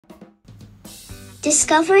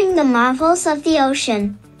Discovering the marvels of the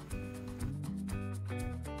ocean.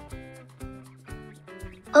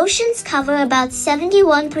 Oceans cover about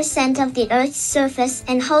 71% of the Earth's surface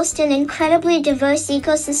and host an incredibly diverse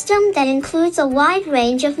ecosystem that includes a wide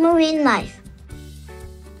range of marine life.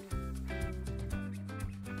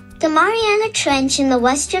 The Mariana Trench in the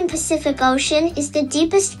western Pacific Ocean is the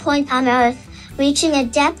deepest point on Earth, reaching a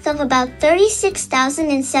depth of about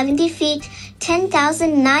 36,070 feet,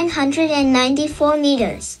 10,994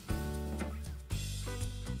 meters.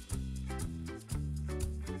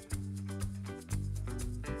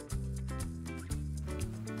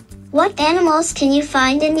 What animals can you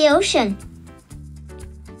find in the ocean?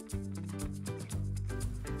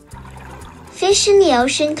 Fish in the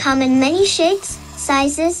ocean come in many shapes,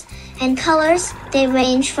 sizes, and colors. They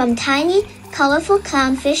range from tiny, colorful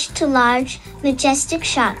clownfish to large, majestic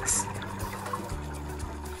sharks.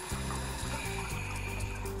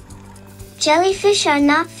 Jellyfish are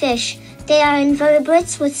not fish, they are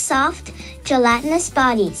invertebrates with soft, gelatinous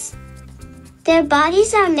bodies. Their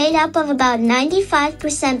bodies are made up of about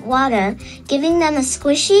 95% water, giving them a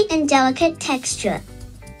squishy and delicate texture.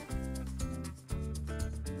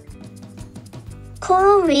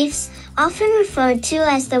 Coral reefs, often referred to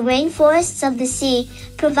as the rainforests of the sea,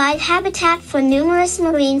 provide habitat for numerous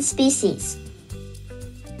marine species.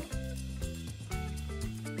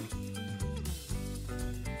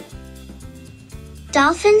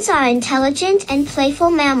 Dolphins are intelligent and playful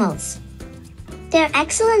mammals. They're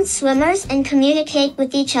excellent swimmers and communicate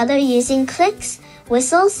with each other using clicks,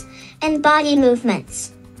 whistles, and body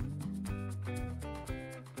movements.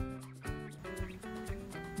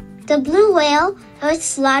 The blue whale,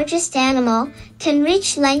 Earth's largest animal, can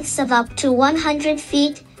reach lengths of up to 100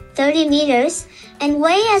 feet, 30 meters, and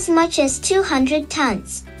weigh as much as 200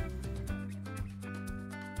 tons.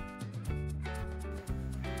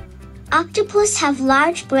 Octopus have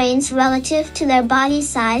large brains relative to their body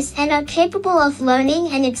size and are capable of learning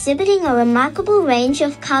and exhibiting a remarkable range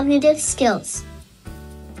of cognitive skills.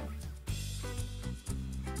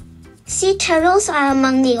 Sea turtles are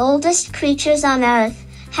among the oldest creatures on Earth,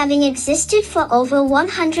 having existed for over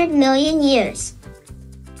 100 million years.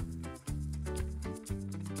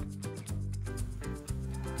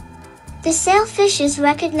 The sailfish is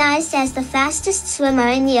recognized as the fastest swimmer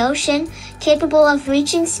in the ocean, capable of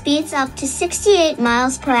reaching speeds up to 68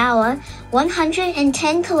 miles per hour,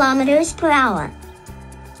 110 kilometers per hour.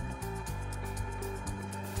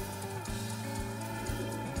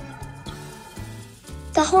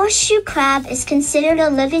 The horseshoe crab is considered a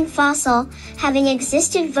living fossil, having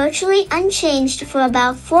existed virtually unchanged for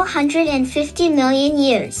about 450 million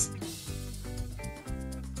years.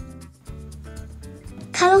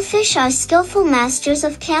 Cuttlefish are skillful masters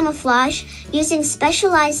of camouflage, using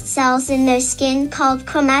specialized cells in their skin called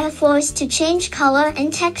chromatophores to change color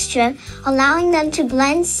and texture, allowing them to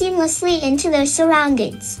blend seamlessly into their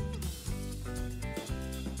surroundings.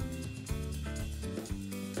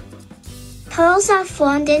 Pearls are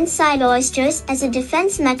formed inside oysters as a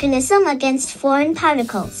defense mechanism against foreign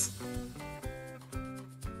particles.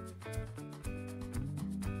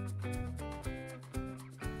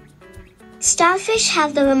 Starfish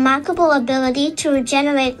have the remarkable ability to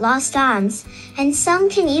regenerate lost arms, and some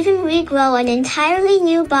can even regrow an entirely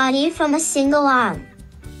new body from a single arm.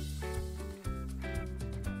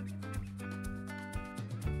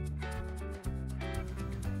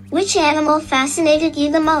 Which animal fascinated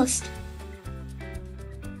you the most?